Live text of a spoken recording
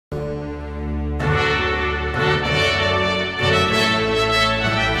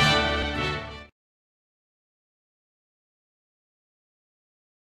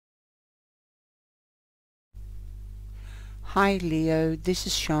Hi Leo, this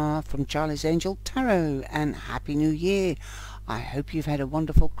is Shah from Charlie's Angel Tarot, and Happy New Year. I hope you've had a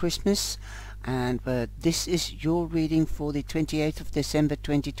wonderful Christmas, and this is your reading for the 28th of December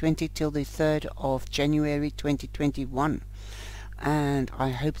 2020 till the 3rd of January 2021, and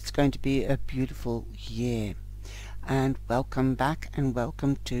I hope it's going to be a beautiful year. And welcome back, and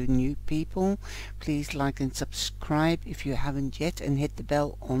welcome to new people. Please like and subscribe if you haven't yet, and hit the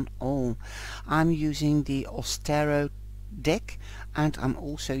bell on all. I'm using the Tarot deck, and I'm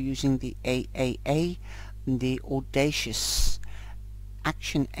also using the AAA, the Audacious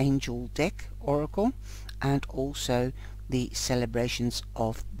Action Angel deck Oracle, and also the Celebrations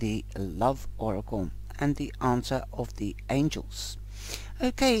of the Love Oracle and the Answer of the Angels.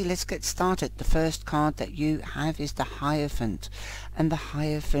 Okay, let's get started. The first card that you have is the Hierophant, and the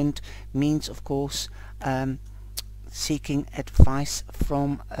Hierophant means, of course, seeking advice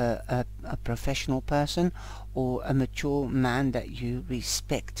from a professional person or a mature man that you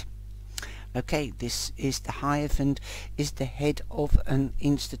respect. Okay, this is the Hierophant is the head of an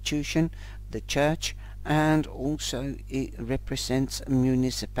institution, the church, and also it represents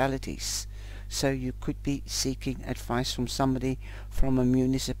municipalities. So you could be seeking advice from somebody from a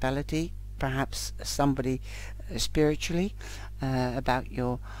municipality, perhaps somebody spiritually, about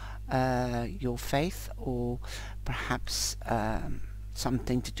your faith, or perhaps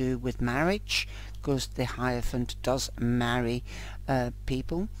something to do with marriage, because the Hierophant does marry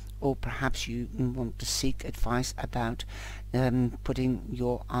people, or perhaps you want to seek advice about putting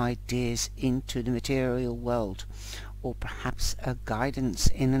your ideas into the material world, or perhaps a guidance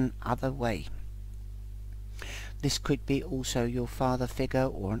in another way. This could be also your father figure,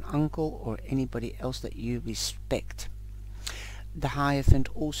 or an uncle, or anybody else that you respect. The Hierophant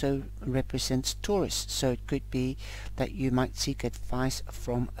also represents Taurus, so it could be that you might seek advice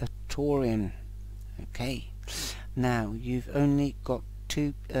from a Taurian. Okay, now you've only got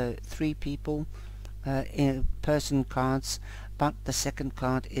three people in person cards, but the second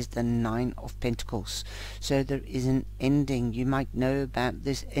card is the Nine of Pentacles. So there is an ending. You might know about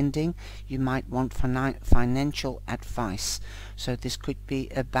this ending. You might want financial advice. So this could be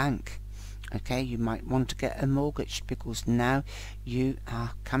a bank. Okay, you might want to get a mortgage, because now you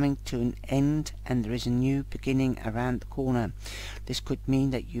are coming to an end and there is a new beginning around the corner. This could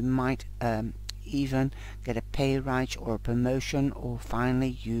mean that you might even get a pay rise or a promotion, or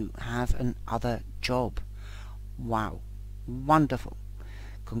finally you have another job. Wow, wonderful,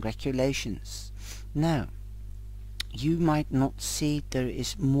 congratulations. Now you might not see there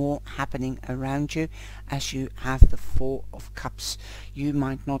is more happening around you, as you have the Four of Cups. You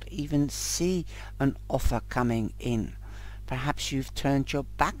might not even see an offer coming in. Perhaps you've turned your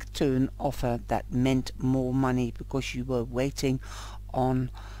back to an offer that meant more money because you were waiting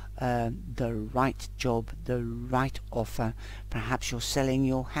on the right job, the right offer. Perhaps you're selling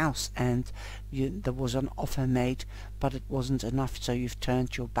your house and there was an offer made, but it wasn't enough, so you've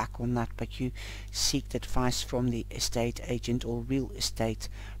turned your back on that, but you seek advice from the estate agent or real estate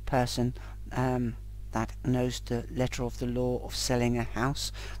person that knows the letter of the law of selling a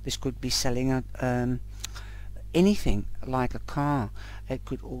house. This could be selling a anything like a car. It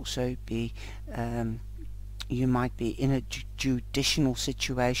could also be you might be in a judicial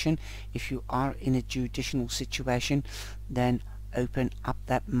situation. If you are in a judicial situation, then open up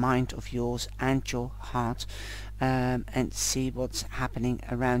that mind of yours and your heart, and see what's happening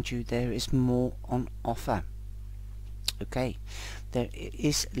around you. There is more on offer. Okay, there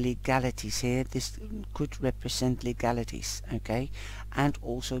is legalities here. This could represent legalities. Okay, and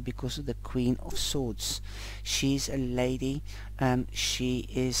also because of the Queen of Swords, she's a lady. She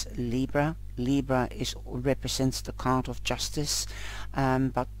is Libra. Libra represents the card of justice,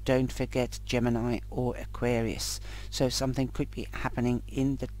 but don't forget Gemini or Aquarius. So something could be happening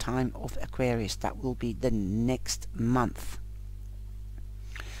in the time of Aquarius. That will be the next month.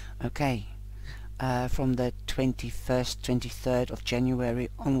 Okay, from the 21st, 23rd of January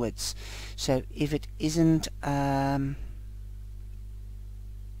onwards. So if it isn't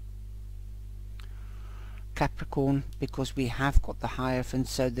Capricorn, because we have got the Hierophant,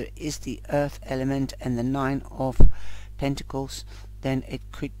 so there is the earth element and the Nine of Pentacles, then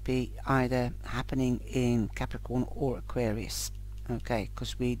it could be either happening in Capricorn or Aquarius. Okay,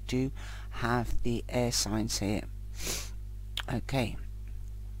 because we do have the air signs here. Okay,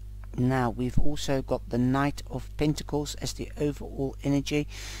 now we've also got the Knight of Pentacles as the overall energy,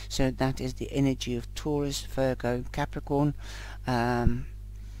 so that is the energy of Taurus, Virgo, Capricorn.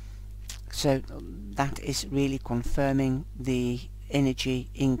 So that is really confirming the energy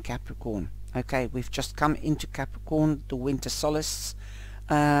in Capricorn. Okay, we've just come into Capricorn, the winter solstice,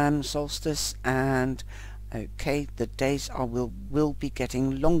 and Okay, the days will be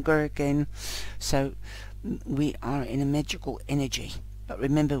getting longer again, so we are in a magical energy. But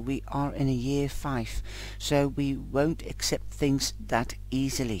remember, we are in a year 5, so we won't accept things that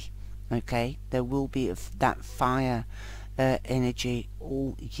easily. Okay, there will be that fire energy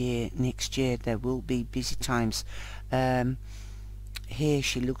all year next year. There will be busy times. Here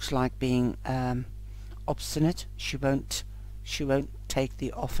she looks like being obstinate. She won't take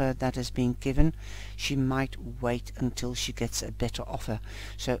the offer that has been given. She might wait until she gets a better offer.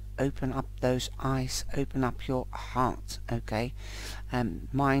 So open up those eyes, open up your heart, okay,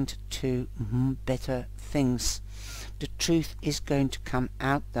 mind to better things. The truth is going to come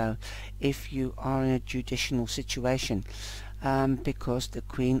out, though, if you are in a judicial situation, because the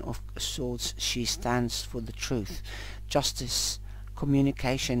Queen of Swords, she stands for the truth, justice,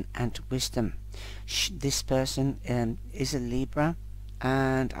 communication and wisdom. This person is a Libra,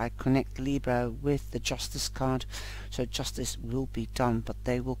 and I connect Libra with the Justice card, so justice will be done, but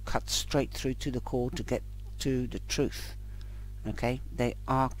they will cut straight through to the core to get to the truth. Okay, they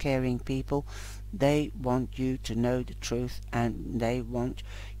are caring people. They want you to know the truth, and they want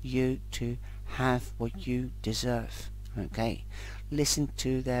you to have what you deserve. Okay, listen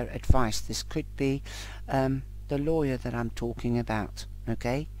to their advice. This could be the lawyer that I'm talking about.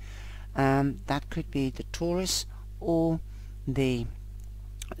 Okay, that could be the Taurus or the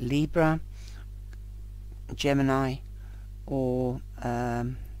Libra, Gemini, or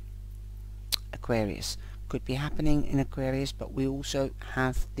Aquarius. Could be happening in Aquarius, but we also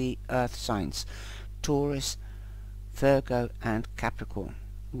have the earth signs, Taurus, Virgo and Capricorn.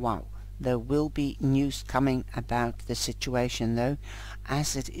 Wow, there will be news coming about the situation, though,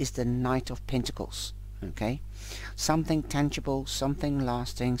 as it is the Knight of Pentacles. Okay, something tangible, something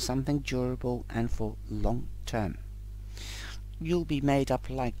lasting, something durable and for long term. You'll be made up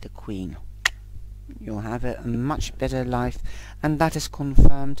like the Queen. You'll have a much better life, and that is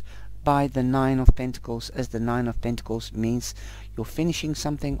confirmed by the Nine of Pentacles, as the Nine of Pentacles means you're finishing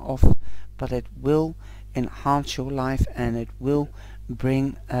something off, but it will enhance your life and it will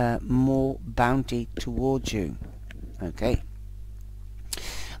bring more bounty towards you. Okay,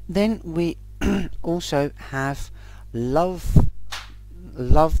 then we also have love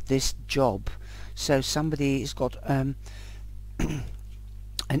this job. So somebody has got an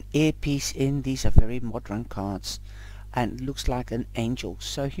earpiece in. These are very modern cards, and looks like an angel,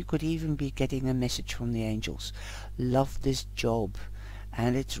 so you could even be getting a message from the angels. Love this job,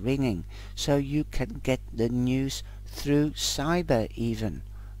 and it's ringing, so you can get the news through cyber even.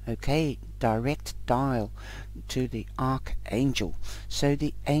 Okay, direct dial to the archangel, so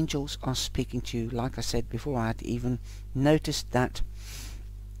the angels are speaking to you. Like I said before, I had even noticed that.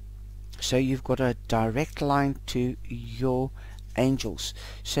 So you've got a direct line to your angels,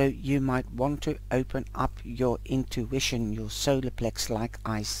 so you might want to open up your intuition, your solar plex, like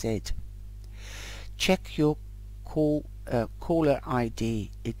I said. Check your caller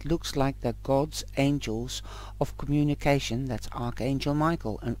ID. It looks like the God's angels of communication, that's Archangel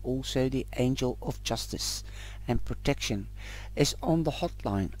Michael, and also the angel of justice and protection, is on the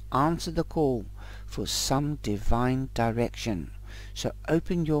hotline. Answer the call for some divine direction. So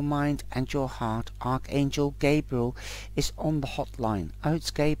open your mind and your heart. Archangel Gabriel is on the hotline. Oh,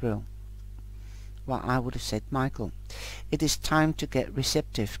 it's Gabriel. Well, I would have said Michael. It is time to get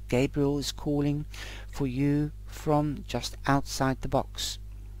receptive. Gabriel is calling for you from just outside the box.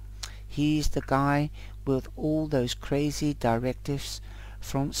 He's the guy with all those crazy directives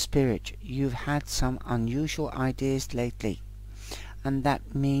from Spirit. You've had some unusual ideas lately, and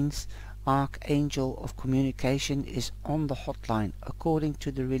that means Archangel of communication is on the hotline. According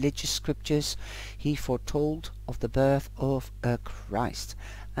to the religious scriptures, he foretold of the birth of Christ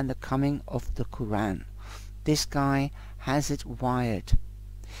and the coming of the Quran. This guy has it wired.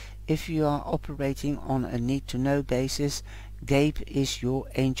 If you are operating on a need-to-know basis, Gabe is your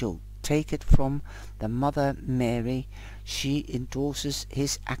angel. Take it from the Mother Mary. She endorses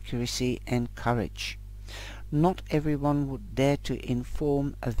his accuracy and courage. Not everyone would dare to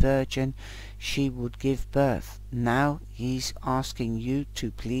inform a virgin she would give birth. Now he's asking you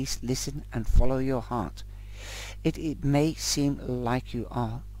to please listen and follow your heart. It may seem like you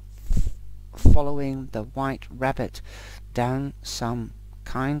are following the white rabbit down some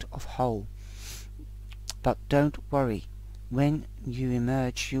kind of hole, but don't worry. When you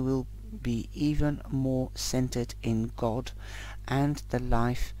emerge, you will be even more centered in God and the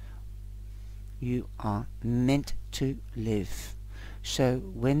life you are meant to live. So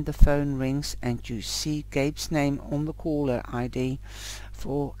when the phone rings and you see Gabe's name on the caller ID,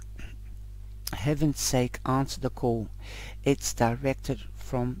 for heaven's sake answer the call. It's directed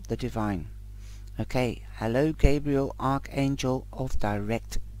from the divine. Okay, hello Gabriel, Archangel of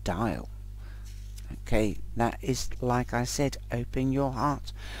Direct Dial. Okay, that is, like I said, open your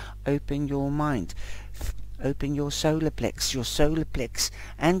heart, open your mind, open your solar plex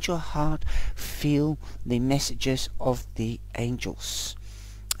and your heart. Feel the messages of the angels.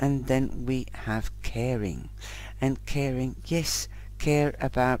 And then we have caring. And caring, yes, care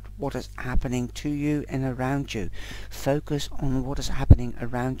about what is happening to you and around you. Focus on what is happening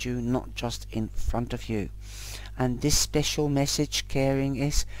around you, not just in front of you. And this special message, caring,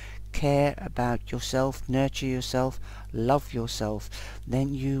 is care about yourself, nurture yourself, love yourself.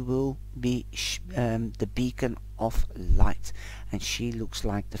 Then you will be the beacon of light. And she looks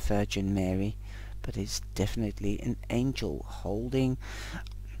like the Virgin Mary, but it's definitely an angel holding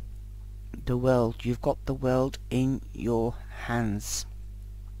the world. You've got the world in your hands.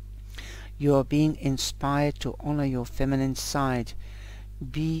 You are being inspired to honor your feminine side.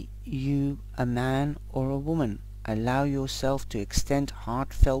 Be you a man or a woman. Allow yourself to extend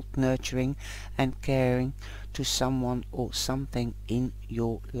heartfelt nurturing and caring to someone or something in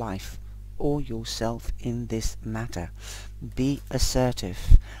your life, or yourself in this matter. Be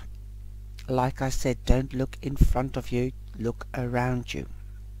assertive. Like I said, don't look in front of you, look around you.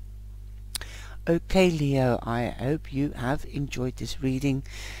 Okay, Leo, I hope you have enjoyed this reading.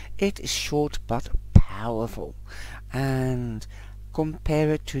 It is short but powerful, and compare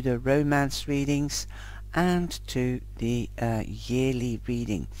it to the romance readings and to the yearly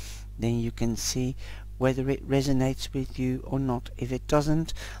reading. Then you can see whether it resonates with you or not. If it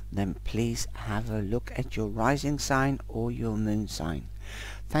doesn't, then please have a look at your rising sign or your moon sign.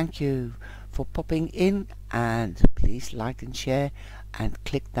 Thank you for popping in, and please like and share and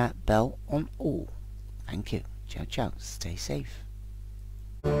click that bell on all. Thank you. Ciao, ciao. Stay safe.